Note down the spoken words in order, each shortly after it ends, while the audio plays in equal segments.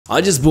I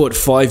just bought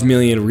 5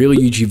 million real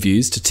YouTube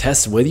views to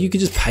test whether you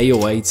could just pay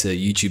your way to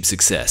YouTube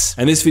success.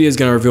 And this video is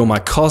going to reveal my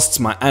costs,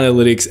 my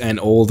analytics, and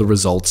all the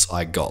results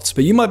I got.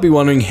 But you might be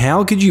wondering,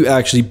 how could you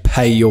actually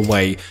pay your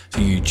way to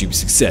YouTube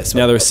success?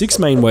 Now, there are 6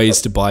 main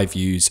ways to buy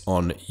views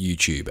on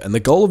YouTube. And the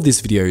goal of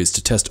this video is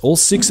to test all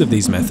 6 of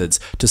these methods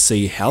to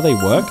see how they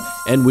work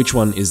and which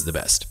one is the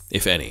best,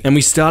 if any. And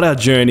we start our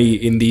journey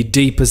in the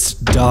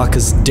deepest,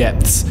 darkest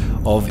depths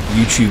of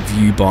YouTube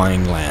view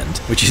buying land,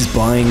 which is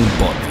buying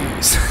bot views.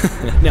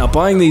 Now,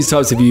 buying these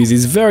types of views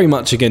is very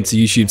much against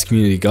YouTube's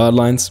community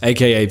guidelines,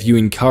 aka if you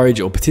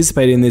encourage or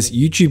participate in this,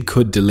 YouTube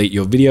could delete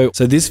your video.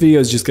 So this video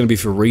is just going to be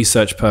for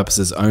research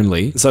purposes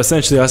only. So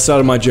essentially, I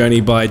started my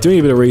journey by doing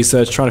a bit of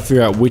research, trying to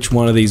figure out which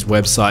one of these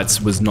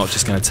websites was not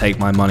just going to take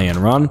my money and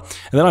run. And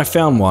then I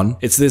found one.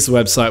 It's this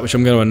website, which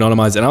I'm going to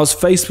anonymize. And I was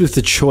faced with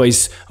the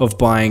choice of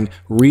buying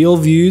real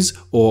views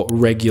or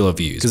regular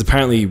views, because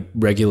apparently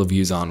regular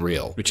views aren't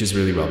real, which is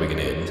really rubbing it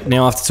in.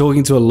 Now, after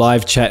talking to a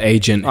live chat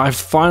agent, I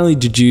finally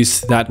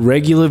deduced that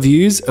regular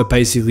views are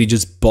basically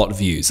just bot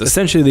views.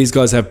 Essentially, these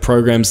guys have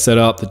programs set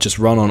up that just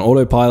run on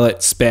autopilot,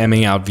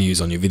 spamming out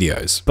views on your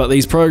videos. But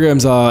these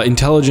programs are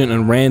intelligent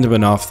and random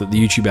enough that the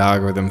YouTube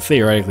algorithm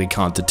theoretically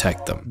can't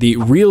detect them. The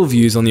real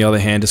views, on the other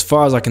hand, as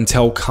far as I can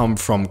tell, come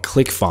from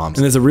click farms.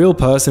 And there's a real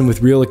person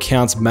with real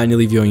accounts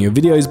manually viewing your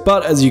videos,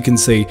 but as you can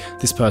see,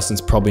 this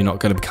person's probably not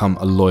going to become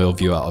a loyal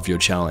viewer of your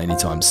channel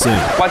anytime soon.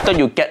 Why don't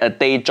you get a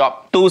day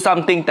job, do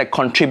something that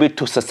contributes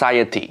to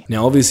society?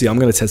 Now, obviously, I'm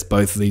going to test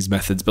both of these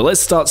methods, but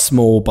let's start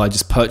small by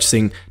just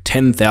purchasing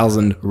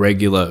 10,000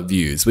 regular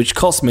views, which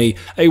cost me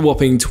a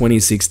whopping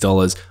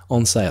 $26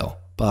 on sale.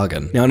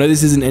 Bargain. Now, I know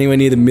this isn't anywhere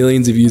near the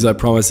millions of views I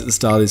promised at the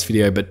start of this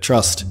video, but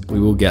trust, we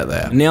will get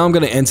there. Now I'm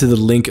going to enter the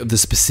link of the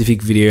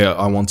specific video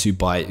I want to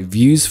buy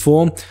views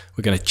for.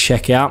 We're going to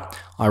check out.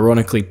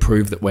 Ironically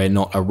prove that we're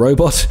not a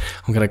robot.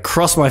 I'm going to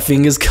cross my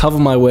fingers, cover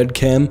my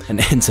webcam, and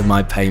enter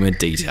my payment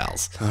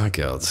details. Oh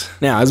god.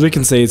 Now, as we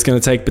can see, it's going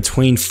to take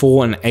between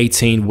 4 and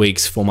 18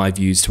 weeks for my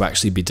views to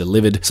actually be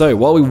delivered. So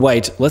while we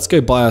wait, let's go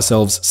buy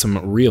ourselves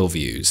some real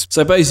views.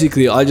 So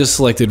basically, I just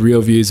selected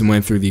real views and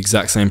went through the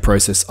exact same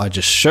process I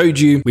just showed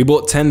you. We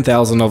bought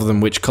 10,000 of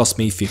them, which cost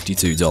me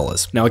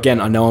 $52. Now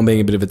again, I know I'm being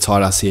a bit of a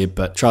tight ass here,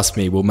 but trust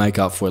me, we'll make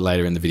up for it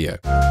later in the video.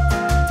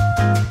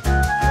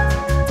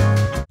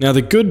 Now,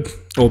 the good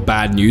or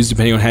bad news,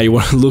 depending on how you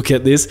want to look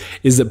at this,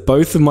 is that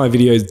both of my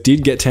videos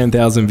did get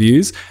 10,000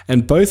 views,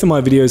 and both of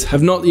my videos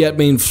have not yet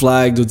been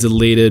flagged or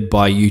deleted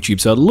by YouTube.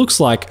 So it looks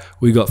like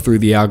we got through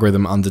the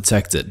algorithm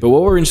undetected. But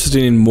what we're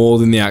interested in more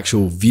than the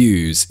actual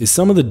views is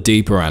some of the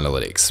deeper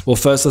analytics. Well,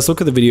 first, let's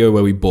look at the video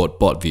where we bought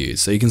bot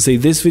views. So you can see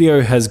this video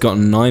has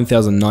gotten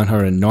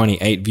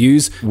 9,998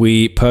 views.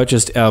 We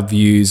purchased our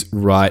views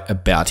right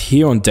about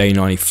here on day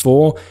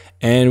 94.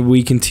 And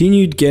we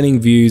continued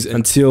getting views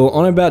until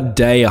on about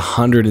day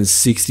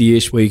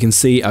 160-ish, where you can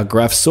see our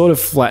graph sort of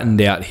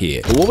flattened out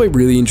here. But what we're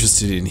really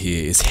interested in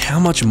here is how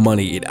much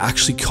money it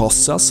actually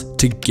costs us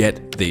to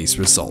get these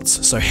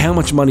results. So how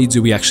much money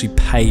do we actually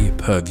pay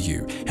per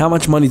view? How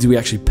much money do we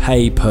actually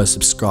pay per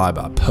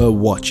subscriber, per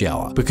watch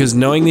hour? Because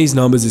knowing these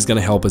numbers is going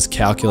to help us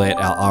calculate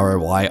our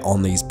ROI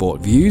on these bought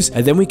views,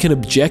 and then we can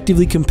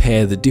objectively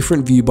compare the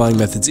different view buying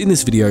methods in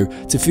this video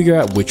to figure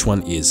out which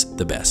one is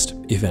the best,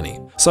 if any.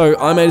 So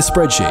I made a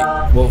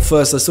spreadsheet. Well,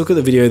 first, let's look at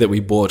the video that we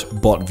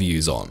bought bot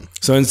views on.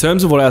 So in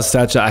terms of what our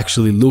stats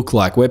actually look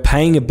like, we're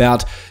paying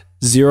about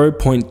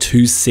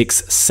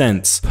 0.26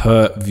 cents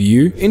per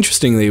view.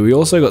 Interestingly, we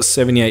also got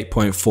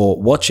 78.4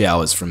 watch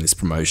hours from this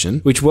promotion,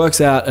 which works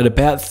out at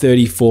about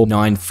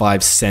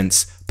 34.95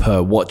 cents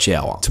per watch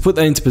hour. To put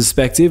that into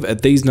perspective,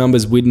 at these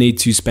numbers, we'd need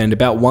to spend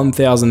about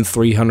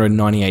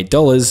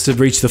 $1,398 to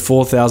reach the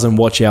 4,000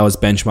 watch hours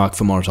benchmark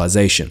for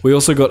monetization. We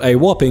also got a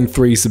whopping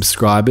 3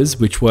 subscribers,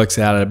 which works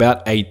out at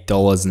about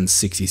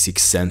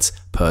 $8.66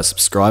 per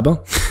subscriber,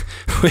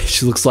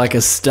 which looks like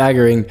a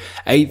staggering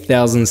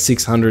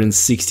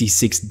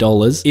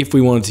 $8,666 if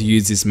we wanted to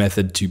use this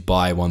method to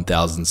buy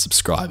 1,000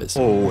 subscribers.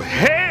 Oh,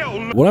 hell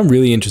no! What I'm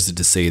really interested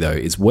to see though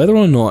is whether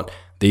or not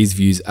these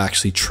views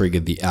actually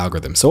triggered the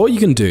algorithm. So what you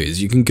can do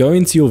is you can go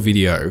into your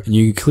video and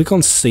you can click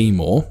on see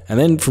more, and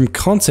then from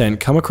content,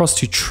 come across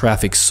to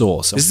traffic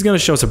source. This is going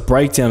to show us a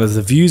breakdown of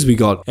the views we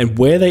got and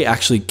where they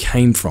actually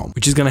came from,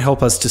 which is going to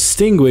help us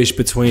distinguish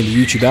between the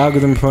YouTube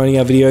algorithm promoting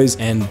our videos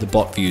and the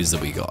bot views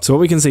that we got. So what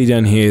we can see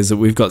down here is that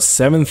we've got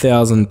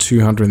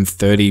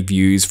 7,230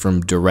 views from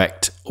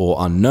direct or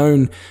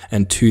unknown,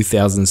 and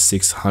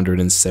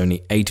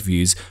 2,678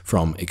 views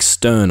from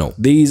external.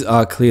 These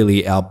are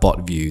clearly our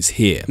bot views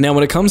here. Now,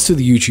 when it comes to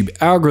the YouTube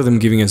algorithm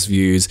giving us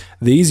views,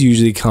 these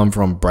usually come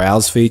from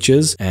browse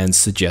features and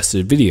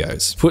suggested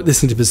videos. Put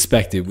this into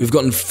perspective, we've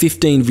gotten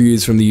 15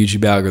 views from the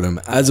YouTube algorithm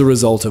as a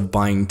result of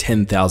buying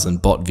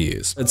 10,000 bot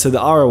views. And so the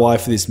ROI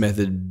for this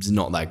method is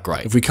not that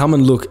great. If we come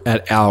and look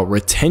at our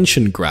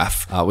retention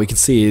graph, we can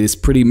see it is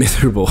pretty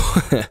miserable.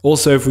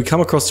 Also, if we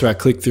come across to our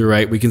click-through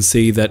rate, we can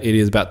see that it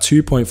is about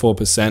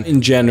 2.4%.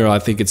 In general, I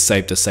think it's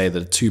safe to say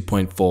that a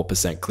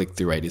 2.4%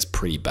 click-through rate is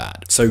pretty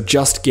bad. So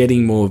just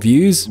getting more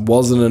views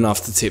wasn't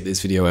enough to tip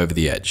this video over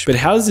the edge. But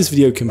how does this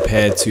video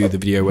compare to the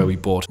video where we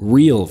bought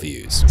real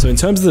views? So in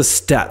terms of the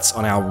stats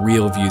on our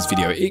real views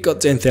video, it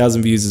got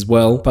 10,000 views as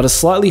well, but a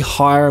slightly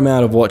higher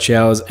amount of watch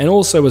hours and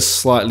also a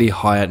slightly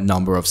higher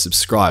number of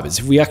subscribers.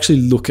 If we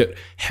actually look at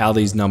how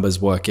these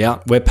numbers work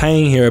out, we're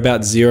paying here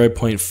about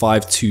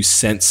 0.52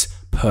 cents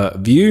per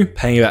view,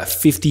 paying about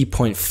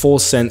 50.4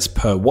 cents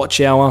per watch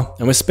hour,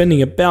 and we're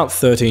spending about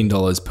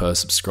 $13 per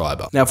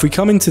subscriber. Now, if we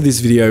come into this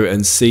video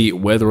and see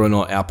whether or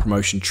not our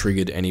promotion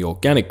triggered any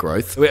organic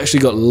growth, we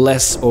actually got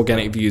less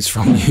organic views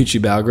from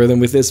YouTube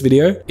algorithm with this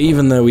video,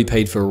 even though we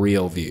paid for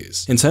real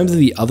views. In terms of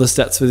the other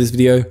stats for this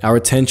video, our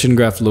retention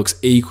graph looks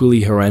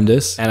equally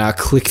horrendous, and our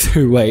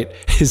click-through rate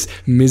is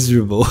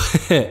miserable.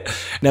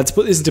 Now, to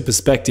put this into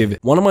perspective,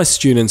 one of my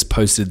students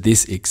posted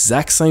this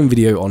exact same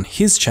video on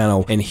his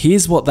channel, and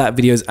here's what that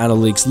video's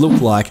analytics look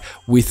like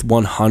with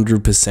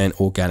 100%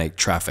 organic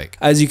traffic.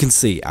 As you can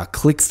see, our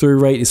click-through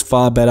rate is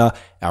far better.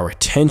 Our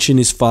retention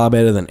is far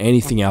better than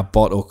anything our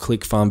bot or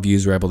click farm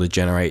views were able to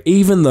generate,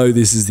 even though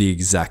this is the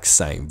exact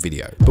same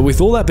video. But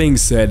with all that being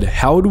said,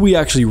 how do we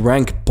actually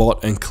rank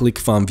bot and click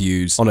farm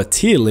views on a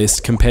tier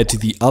list compared to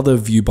the other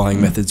view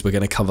buying methods we're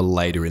going to cover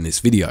later in this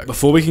video?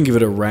 Before we can give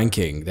it a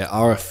ranking, there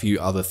are a few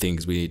other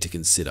things we need to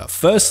consider.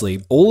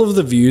 Firstly, all of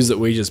the views that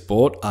we just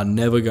bought are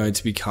never going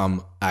to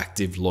become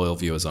active loyal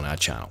viewers on our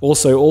channel.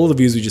 Also, all the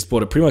views we just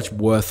bought are pretty much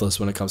worthless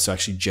when it comes to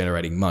actually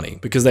generating money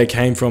because they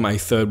came from a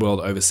third world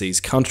overseas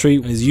country.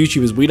 And as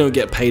YouTubers, we don't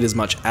get paid as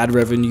much ad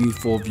revenue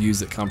for views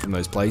that come from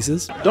those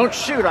places. Don't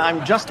shoot,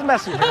 I'm just a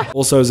messenger.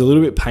 Also, it was a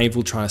little bit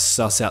painful trying to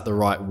suss out the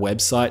right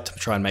website to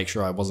try and make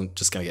sure I wasn't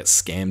just going to get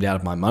scammed out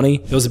of my money.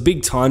 There was a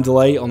big time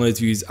delay on those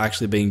views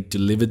actually being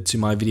delivered to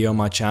my video on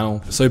my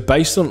channel. So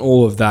based on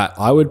all of that,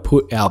 I would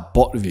put our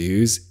bot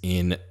views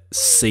in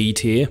C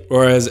tier,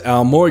 whereas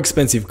our more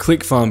expensive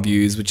click farm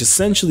views, which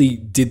essentially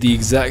did the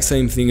exact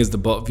same thing as the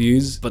bot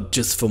views, but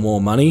just for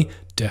more money,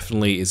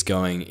 definitely is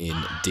going in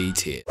D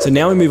tier. So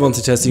now we move on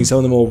to testing some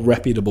of the more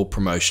reputable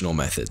promotional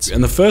methods.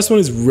 And the first one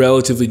is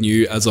relatively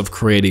new as of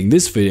creating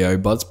this video,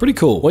 but it's pretty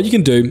cool. What you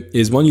can do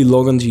is when you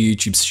log onto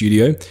YouTube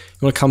Studio, you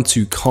want to come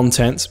to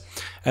content.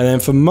 And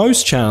then for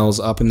most channels,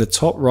 up in the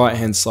top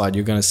right-hand side,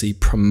 you're going to see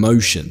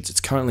promotions.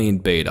 It's currently in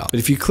beta. But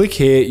if you click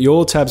here,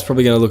 your tab's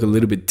probably going to look a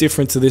little bit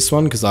different to this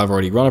one because I've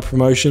already run a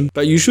promotion.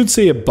 But you should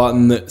see a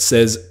button that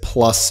says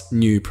plus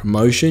new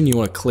promotion. You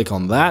want to click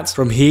on that.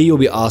 From here, you'll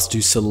be asked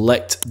to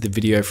select the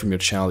video from your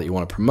channel that you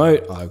want to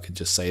promote. I could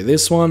just say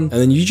this one. And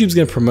then YouTube's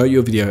going to promote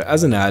your video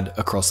as an ad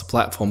across the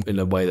platform in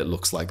a way that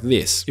looks like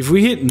this. If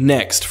we hit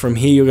next, from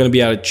here, you're going to be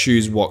able to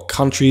choose what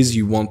countries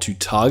you want to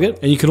target.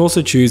 And you can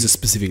also choose a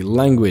specific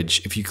language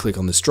if you click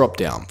on this drop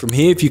down. From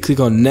here, if you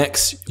click on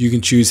next, you can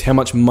choose how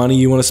much money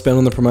you want to spend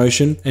on the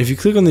promotion. And if you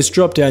click on this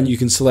drop down, you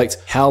can select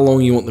how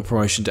long you want the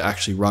promotion to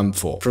actually run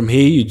for. From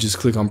here, you just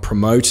click on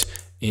promote,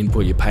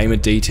 input your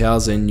payment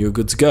details, and you're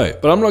good to go.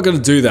 But I'm not going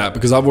to do that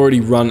because I've already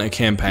run a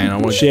campaign. I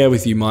want to share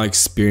with you my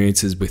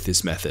experiences with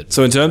this method.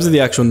 So in terms of the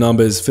actual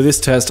numbers for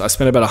this test, I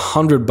spent about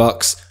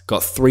 $100,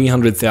 got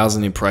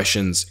 300,000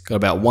 impressions, got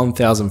about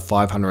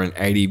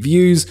 1,580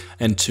 views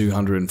and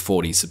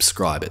 240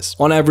 subscribers.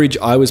 On average,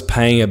 I was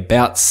paying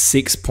about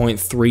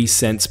 6.3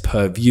 cents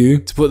per view.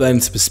 To put that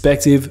into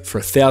perspective, for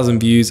 1,000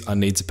 views, I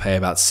need to pay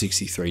about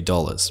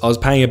 $63. I was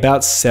paying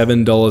about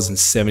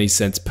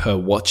 $7.70 per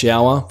watch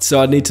hour. So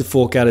I'd need to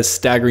fork out a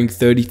staggering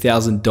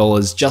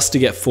 $30,000 just to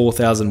get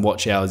 4,000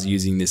 watch hours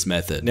using this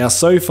method. Now,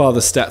 so far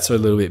the stats are a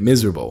little bit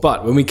miserable,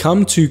 but when we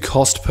come to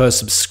cost per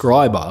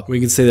subscriber, we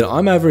can see that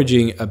I'm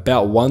averaging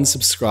about one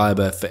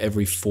subscriber for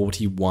every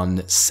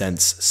 41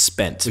 cents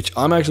spent, which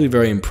I'm actually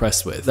very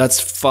impressed with. That's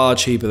far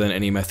cheaper than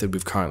any method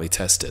we've currently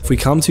tested. If we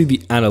come to the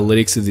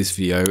analytics of this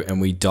video and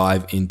we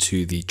dive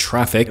into the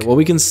traffic, what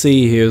we can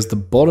see here is the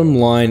bottom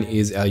line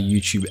is our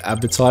YouTube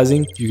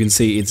advertising. You can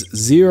see it's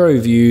 0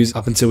 views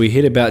up until we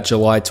hit about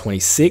July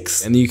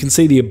 26th. And you can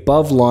see the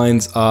above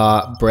lines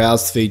are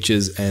browsed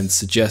features and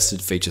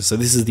suggested features. So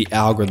this is the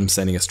algorithm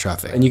sending us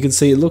traffic. And you can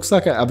see it looks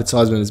like our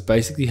advertisement has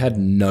basically had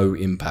no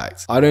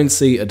impact. I don't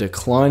see a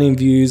decline in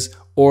views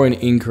or an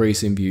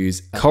increase in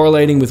views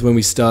correlating with when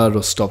we started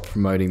or stopped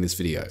promoting this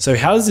video. So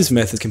how does this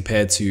method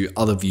compare to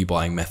other view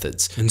buying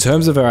methods? In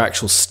terms of our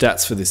actual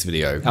stats for this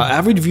video, our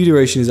average view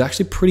duration is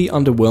actually pretty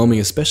underwhelming,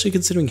 especially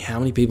considering how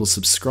many people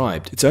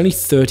subscribed. It's only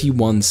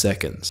 31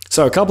 seconds.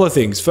 So a couple of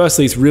things.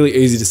 Firstly, it's really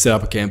easy to set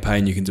up a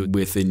campaign. You can do it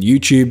within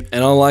YouTube.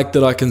 And I like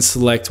that I can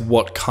select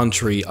what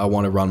country I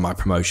want to run my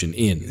promotion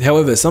in.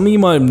 However, something you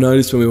might have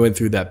noticed when we went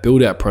through that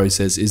build out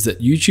process is that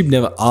YouTube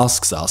never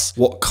asks us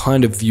what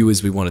kind of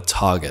viewers we want to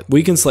target. We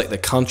we can select the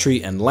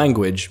country and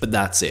language, but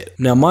that's it.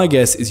 Now my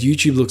guess is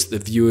YouTube looks at the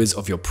viewers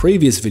of your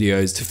previous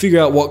videos to figure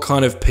out what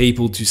kind of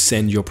people to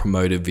send your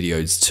promoted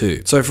videos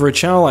to. So for a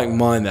channel like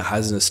mine that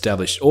has an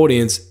established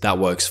audience, that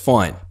works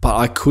fine. But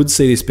I could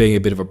see this being a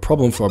bit of a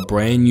problem for a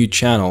brand new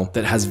channel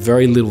that has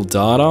very little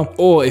data,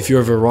 or if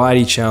you're a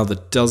variety channel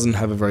that doesn't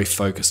have a very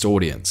focused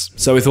audience.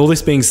 So with all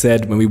this being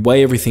said, when we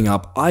weigh everything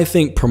up, I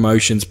think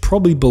promotions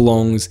probably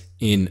belongs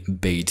in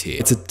B tier.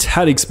 It's a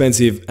tad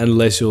expensive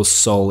unless you're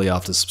solely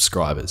after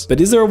subscribers. But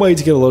is there a way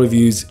to get a lot of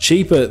views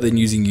cheaper than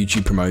using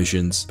YouTube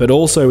promotions, but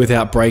also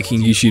without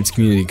breaking YouTube's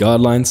community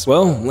guidelines?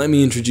 Well, let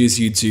me introduce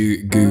you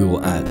to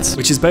Google Ads,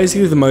 which is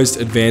basically the most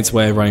advanced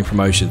way of running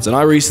promotions. And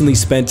I recently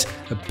spent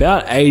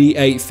about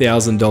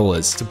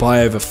 $88,000 to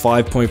buy over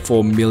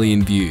 5.4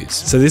 million views.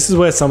 So this is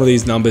where some of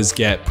these numbers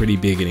get pretty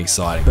big and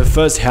exciting. But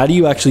first, how do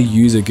you actually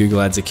use a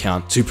Google Ads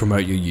account to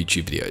promote your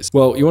YouTube videos?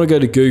 Well, you want to go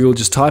to Google,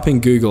 just type in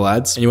Google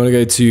Ads, and you want to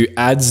go to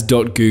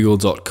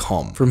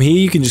ads.google.com. From here,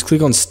 you can just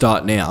click on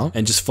Start Now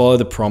and just follow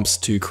the prompts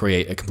to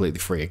create a completely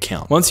free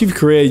account. Once you've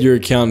created your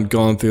account and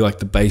gone through like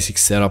the basic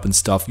setup and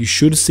stuff, you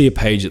should see a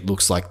page that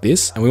looks like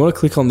this. And we want to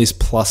click on this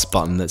plus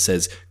button that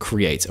says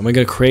Create, and we're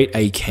going to create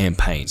a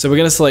campaign. So we're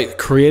going to select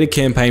Create a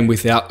campaign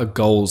without a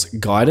goals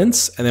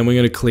guidance, and then we're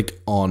going to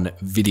click on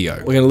Video.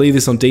 We're going to leave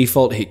this on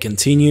default, hit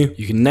Continue.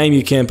 You can name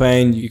your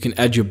campaign, you can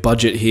add your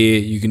budget here,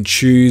 you can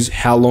choose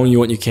how long you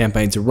want your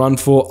campaign to run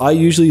for. I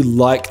usually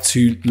like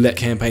to let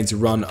campaigns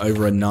run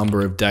over a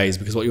number of days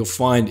because what you'll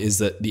find is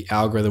that the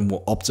algorithm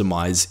will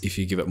optimize if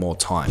you give it more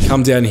time.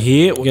 Come down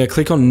here, we're going to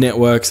click on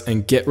networks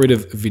and get rid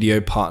of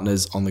video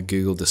partners on the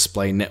Google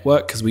Display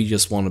Network because we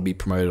just want to be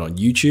promoted on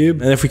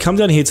YouTube. And if we come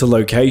down here to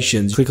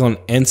locations, click on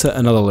enter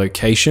another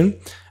location.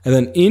 And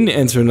then in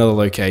enter another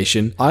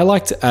location, I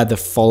like to add the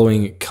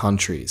following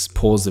countries.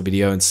 Pause the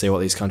video and see what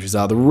these countries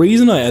are. The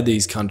reason I add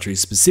these countries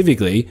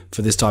specifically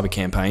for this type of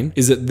campaign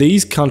is that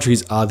these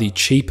countries are the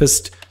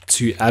cheapest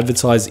to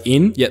advertise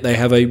in, yet they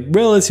have a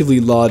relatively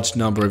large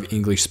number of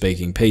English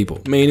speaking people,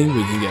 meaning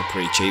we can get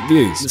pretty cheap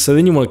views. So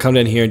then you want to come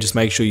down here and just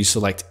make sure you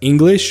select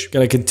English.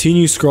 Going to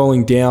continue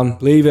scrolling down,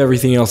 leave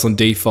everything else on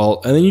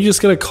default, and then you're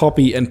just going to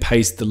copy and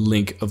paste the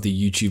link of the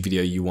YouTube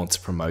video you want to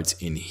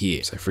promote in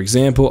here. So for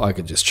example, I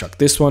could just chuck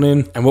this one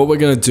in, and what we're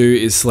going to do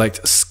is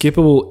select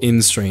skippable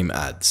in-stream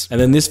ads. And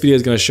then this video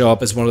is going to show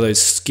up as one of those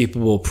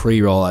skippable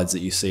pre-roll ads that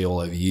you see all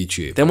over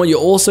YouTube. Then what you're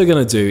also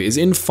going to do is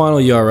in final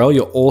URL,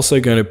 you're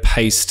also going to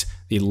paste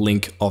the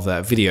link of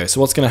that video. So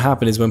what's going to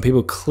happen is when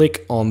people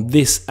click on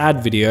this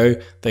ad video,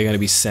 they're going to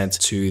be sent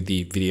to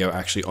the video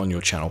actually on your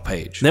channel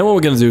page. Then what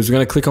we're going to do is we're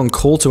going to click on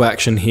call to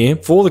action here.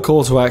 For the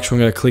call to action,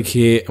 we're going to click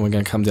here and we're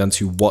going to come down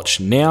to watch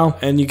now,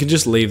 and you can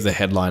just leave the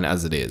headline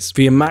as it is.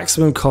 For your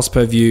maximum cost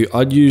per view,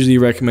 I'd usually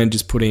recommend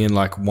just putting in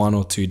like $1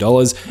 or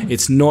 $2.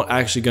 It's not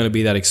actually going to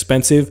be that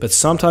expensive, but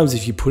sometimes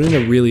if you put in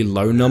a really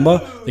low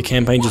number, the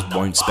campaign just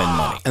won't spend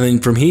money. And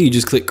then from here, you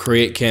just click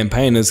create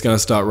campaign and it's going to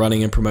start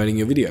running and promoting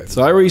your video.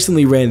 So I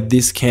recently ran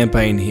this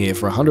campaign here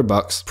for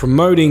 $100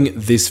 promoting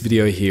this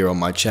video here on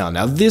my channel.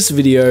 Now this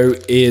video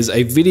is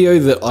a video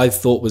that I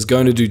thought was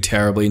going to do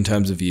terribly in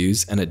terms of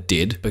views, and it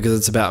did because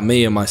it's about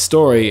me and my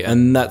story,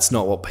 and that's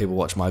not what people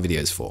watch my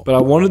videos for. But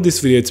I wanted this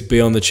video to be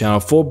on the channel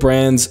for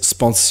brands,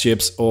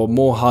 sponsorships, or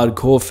more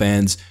hardcore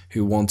fans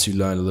who want to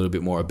learn a little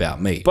bit more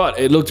about me. But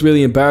it looked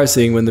really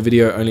embarrassing when the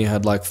video only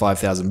had like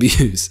 5,000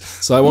 views.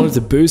 So I wanted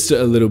to boost it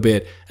a little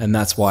bit, and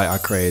that's why I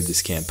created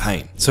this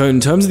campaign. So in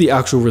terms of the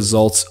actual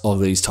results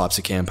of these types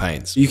of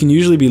campaigns, you can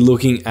usually be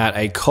looking at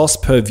a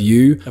cost per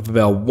view of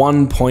about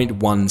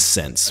 1.1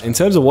 cents. In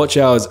terms of watch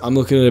hours, I'm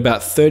looking at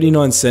about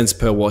 39 cents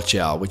per watch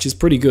hour, which is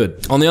pretty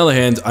good. On the other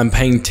hand, I'm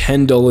paying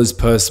 $10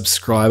 per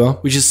subscriber,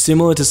 which is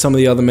similar to some of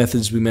the other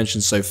methods we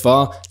mentioned so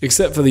far,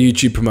 except for the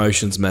YouTube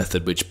promotions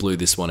method, which blew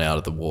this one out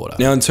of the water.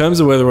 Now, in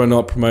terms of whether or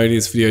not promoting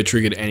this video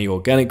triggered any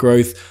organic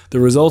growth, the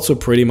results were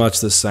pretty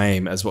much the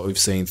same as what we've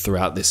seen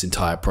throughout this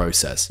entire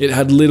process. It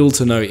had little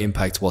to no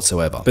impact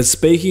whatsoever. But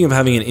speaking of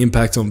having an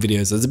impact on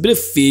videos, there's a bit of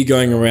fear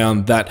going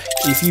around that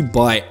if you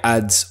buy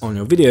ads on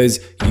your videos,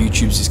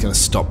 YouTube's just going to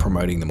stop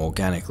promoting them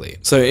organically.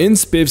 So in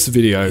Spiff's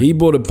video, he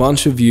bought a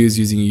bunch of views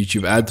using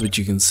YouTube ads, which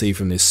you can see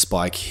from this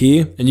spike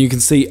here. And you can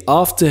see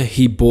after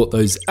he bought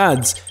those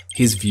ads,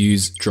 his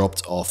views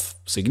dropped off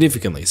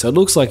significantly. So it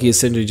looks like he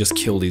essentially just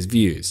killed his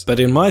views. But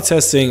in my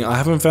testing, I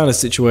haven't found a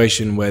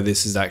situation where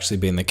this has actually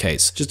been the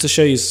case. Just to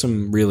show you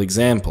some real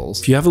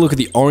examples, if you have a look at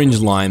the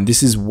orange line,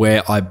 this is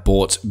where I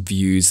bought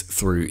views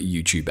through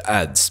YouTube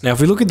ads. Now,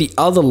 if we look at the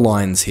other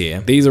lines here,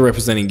 these are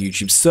representing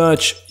YouTube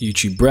search,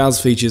 YouTube browse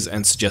features,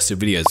 and suggested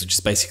videos, which is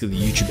basically the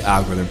YouTube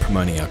algorithm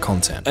promoting our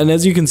content. And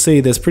as you can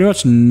see, there's pretty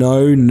much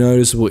no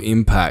noticeable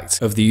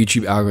impact of the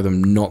YouTube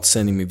algorithm not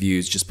sending me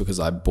views just because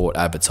I bought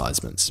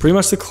advertisements. Pretty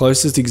much the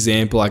closest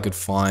example I could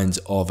find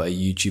of a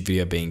YouTube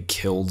video being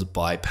killed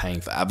by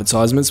paying for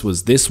advertisements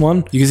was this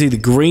one. You can see the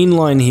green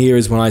line here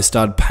is when I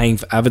started paying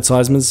for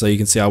advertisements. So you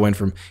can see I went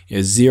from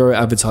 0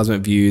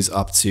 advertisement views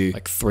up to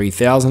like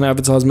 3,000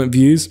 advertisement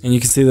views. And you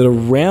can see that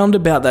around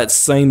about that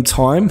same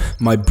time,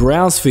 my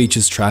browse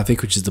features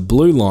traffic, which is the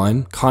blue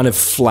line, kind of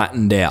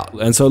flattened out.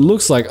 And so it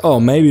looks like, oh,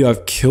 maybe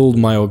I've killed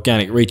my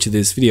organic reach of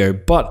this video.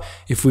 But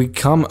if we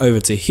come over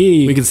to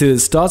here, we can see that it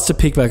starts to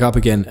pick back up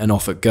again and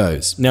off it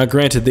goes. Now,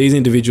 granted, these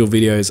individual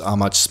videos are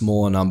much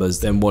smaller numbers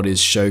than what is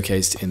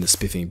showcased in the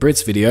Spiffing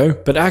Brits video.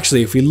 But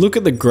actually, if we look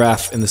at the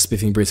graph in the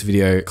Spiffing Brits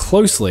video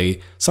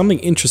closely, something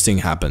interesting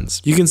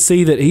happens. You can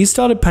see that he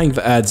started paying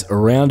for ads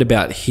around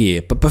about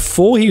here, but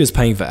before he was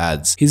paying for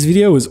ads, his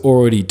video was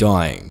already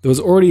dying. There was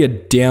already a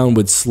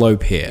downward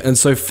slope here. And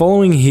so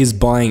following his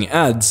buying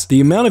ads,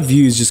 the amount of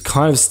views just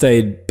kind of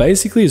stayed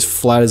basically as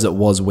flat as it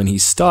was when he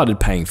started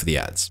paying for the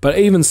ads. But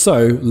even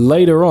so,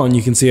 later on,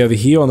 you can see over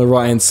here on the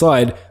right hand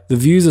side, the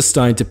views are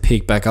starting to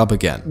pick back up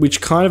again, which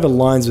kind of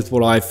aligns with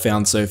what I've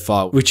found so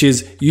far, which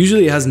is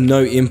usually it has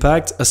no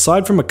impact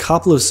aside from a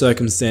couple of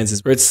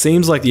circumstances where it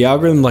seems like the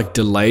algorithm like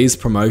delays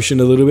promotion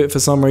a little bit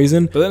for some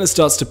reason, but then it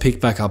starts to pick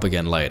back up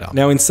again later.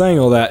 Now, in saying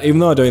all that, even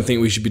though I don't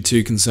think we should be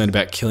too concerned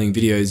about killing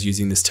videos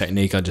using this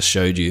technique I just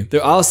showed you,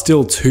 there are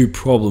still two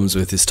problems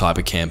with this type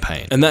of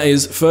campaign. And that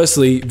is,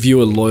 firstly,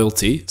 viewer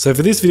loyalty. So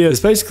for this video, there's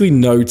basically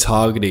no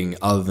targeting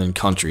other than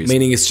countries,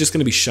 meaning it's just going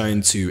to be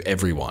shown to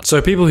everyone. So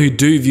people who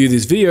do view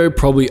this video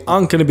probably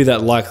aren't going to be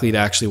that likely to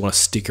actually want to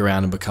stick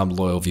around and become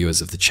loyal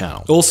viewers of the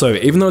channel. Also,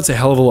 even though it's a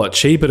hell of a lot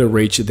cheaper to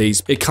reach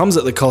these, it comes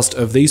at the cost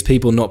of these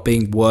people not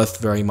being worth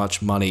very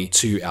much money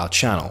to our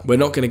channel. We're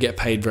not going to get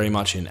paid very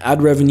much in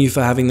ad revenue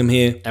for having them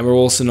here, and we're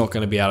also not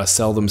going to be able to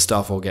sell them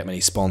stuff or get many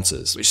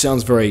sponsors, which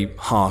sounds very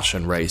harsh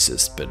and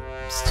racist, but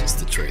it's just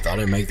the truth. I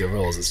don't make the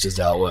rules, it's just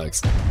how it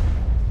works.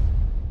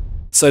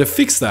 So to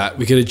fix that,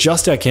 we could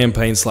adjust our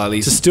campaign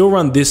slightly to still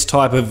run this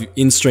type of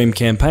in-stream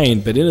campaign,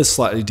 but in a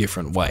slightly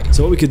different way.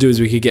 So what we could do is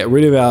we could get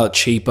rid of our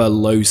cheaper,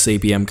 low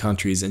CPM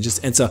countries and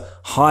just enter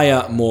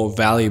higher, more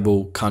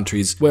valuable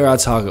countries where our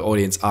target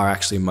audience are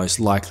actually most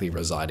likely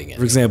residing in.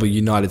 For example,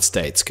 United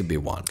States could be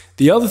one.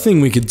 The other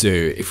thing we could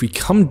do, if we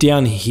come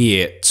down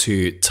here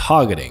to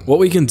targeting, what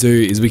we can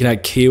do is we can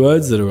add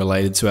keywords that are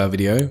related to our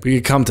video. We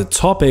could come to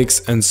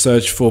topics and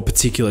search for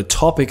particular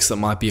topics that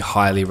might be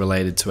highly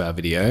related to our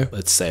video.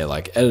 Let's say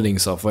like editing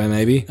software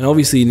maybe. And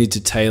obviously you need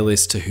to tailor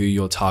this to who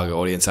your target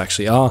audience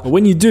actually are. But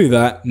when you do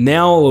that,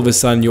 now all of a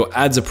sudden your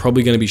ads are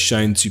probably going to be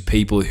shown to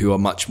people who are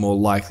much more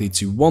likely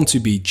to want to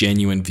be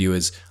genuine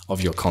viewers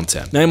of your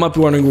content. Now you might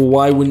be wondering, well,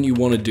 why wouldn't you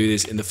want to do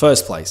this in the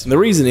first place? And the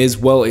reason is,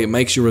 well, it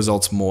makes your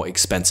results more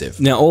expensive.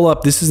 Now all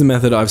up, this is a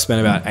method I've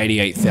spent about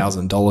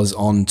 $88,000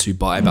 on to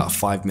buy about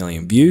 5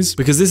 million views,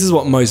 because this is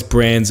what most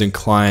brands and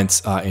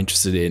clients are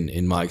interested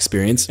in my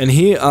experience. And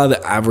here are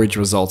the average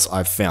results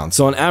I've found.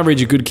 So on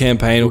average, a good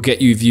campaign will get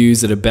you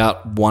views at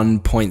about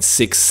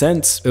 1.6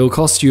 cents. It'll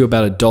cost you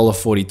about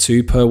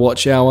 $1.42 per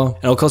watch hour,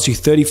 and it'll cost you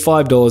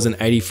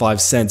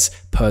 $35.85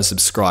 per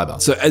subscriber.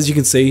 So as you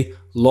can see,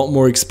 a lot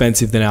more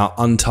expensive than our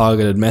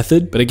untargeted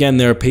method. But again,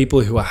 there are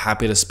people who are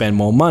happy to spend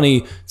more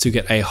money to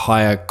get a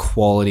higher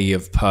quality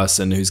of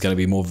person who's going to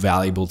be more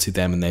valuable to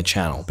them and their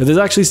channel. But there's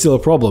actually still a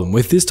problem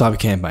with this type of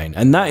campaign.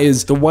 And that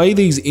is the way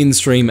these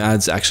in-stream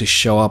ads actually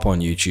show up on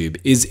YouTube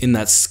is in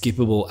that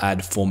skippable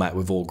ad format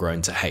we've all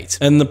grown to hate.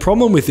 And the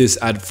problem with this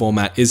ad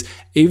format is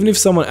even if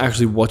someone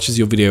actually watches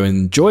your video and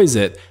enjoys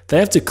it, they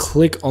have to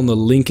click on the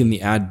link in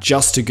the ad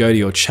just to go to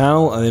your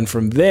channel. And then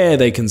from there,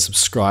 they can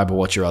subscribe or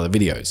watch your other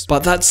videos.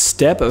 But that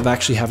step of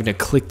actually having to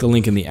click the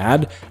link in the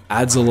ad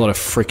adds a lot of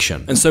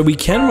friction. And so we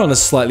can run a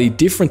slightly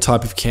different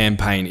type of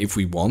campaign if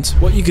we want.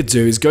 What you could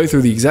do is go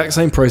through the exact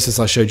same process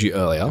I showed you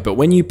earlier, but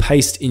when you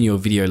paste in your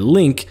video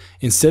link,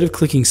 instead of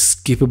clicking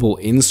skippable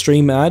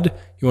in-stream ad,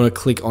 you want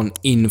to click on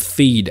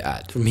in-feed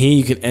ad. From here,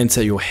 you can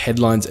enter your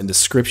headlines and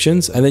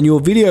descriptions, and then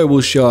your video will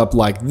show up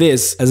like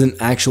this as an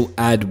actual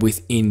ad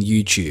within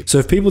YouTube. So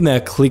if people now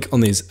click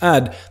on this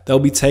ad, they'll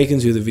be taken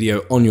to the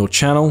video on your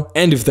channel.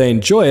 And if they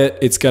enjoy it,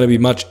 it's going to be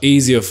much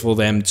easier for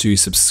them to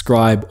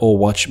subscribe or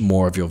watch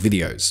more of your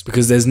videos,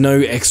 because there's no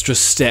extra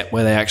step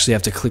where they actually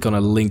have to click on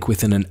a link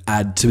within an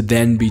ad to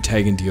then be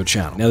taken to your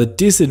channel. Now, the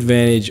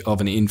disadvantage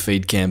of an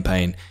in-feed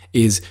campaign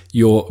is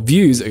your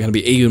views are going to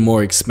be even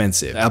more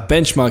expensive. Our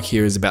benchmark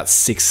here is about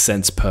 6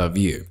 cents per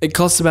view. It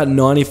costs about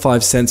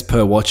 95 cents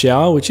per watch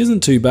hour, which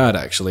isn't too bad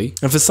actually.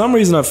 And for some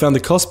reason, I've found the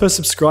cost per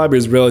subscriber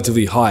is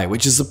relatively high,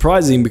 which is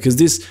surprising because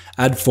this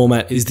ad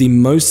format is the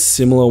most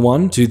similar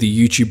one to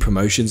the YouTube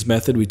promotions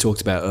method we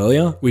talked about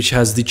earlier, which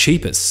has the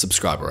cheapest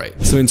subscriber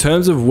rate. So in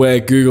terms of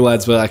where Google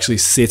Ads will actually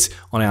sit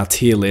on our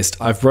tier list,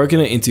 I've broken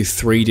it into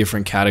 3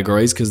 different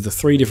categories because the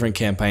 3 different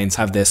campaigns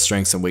have their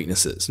strengths and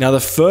weaknesses. Now, the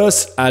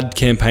first ad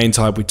campaign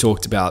type we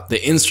talked about,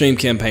 the in-stream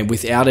campaign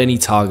without any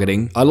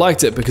targeting, I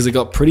liked it because it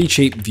got pretty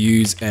cheap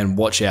views and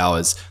watch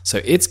hours,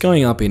 so it's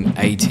going up in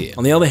A tier.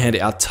 On the other hand,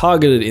 our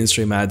targeted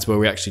in-stream ads, where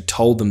we actually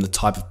told them the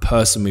type of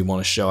person we want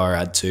to show our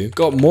ad to,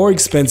 got more more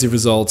expensive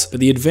results,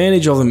 but the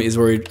advantage of them is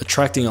we're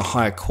attracting a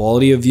higher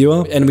quality of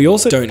viewer, and we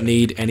also don't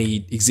need any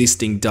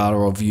existing data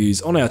or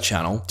views on our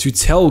channel to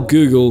tell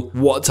Google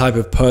what type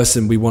of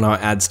person we want our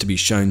ads to be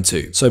shown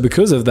to. So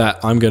because of that,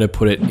 I'm going to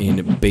put it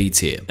in B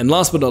tier. And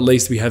last but not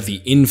least, we have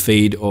the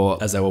in-feed, or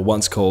as they were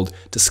once called,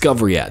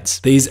 discovery ads.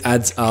 These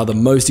ads are the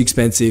most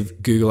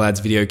expensive Google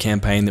Ads video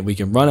campaign that we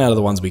can run out of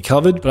the ones we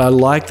covered, but I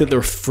like that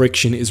the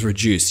friction is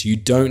reduced. You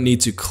don't need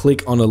to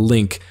click on a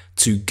link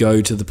to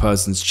go to the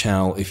person's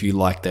channel if you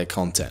like their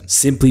content.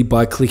 Simply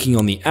by clicking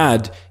on the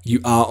ad, you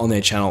are on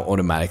their channel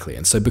automatically.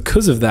 And so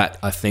because of that,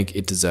 I think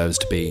it deserves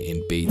to be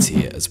in B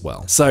tier as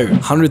well. So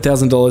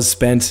 $100,000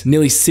 spent,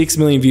 nearly 6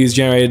 million views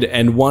generated,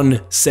 and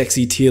one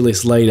sexy tier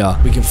list later,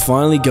 we can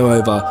finally go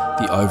over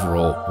the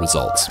overall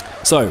results.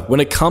 So when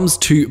it comes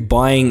to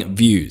buying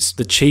views,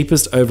 the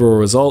cheapest overall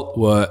result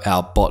were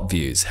our bot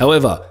views.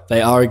 However,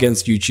 they are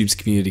against YouTube's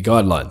community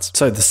guidelines.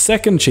 So the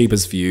second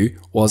cheapest view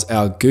was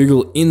our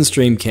Google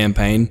in-stream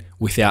campaign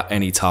without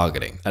any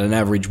targeting at an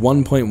average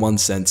 1.1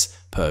 cents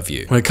per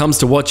view. When it comes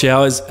to watch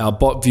hours, our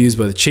bot views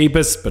were the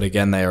cheapest, but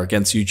again, they are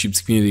against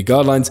YouTube's community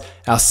guidelines.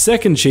 Our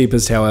second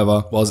cheapest,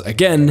 however, was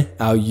again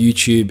our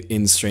YouTube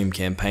in-stream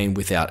campaign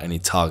without any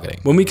targeting.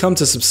 When we come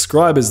to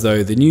subscribers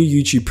though, the new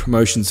YouTube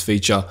promotions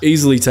feature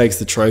easily takes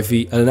the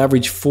trophy at an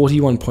average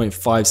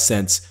 41.5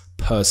 cents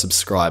per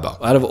subscriber.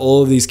 Out of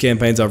all of these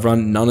campaigns I've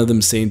run, none of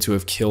them seem to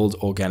have killed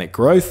organic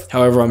growth.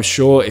 However, I'm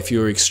sure if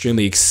you're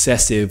extremely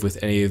excessive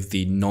with any of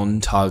the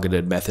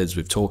non-targeted methods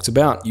we've talked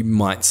about, you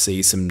might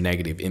see some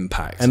negative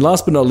impact. And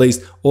last but not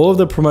least, all of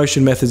the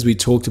promotion methods we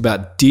talked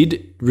about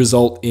did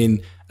result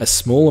in a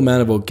small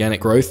amount of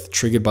organic growth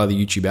triggered by the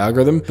YouTube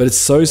algorithm, but it's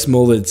so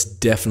small that it's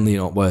definitely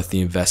not worth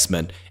the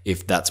investment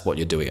if that's what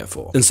you're doing it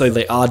for. And so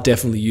they are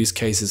definitely use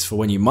cases for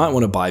when you might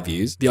want to buy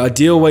views. The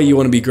ideal way you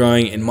want to be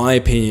growing, in my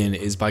opinion,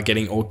 is by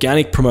getting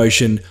organic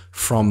promotion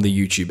from the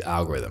YouTube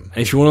algorithm.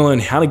 And if you want to learn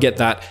how to get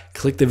that,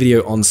 click the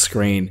video on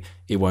screen.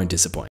 It won't disappoint.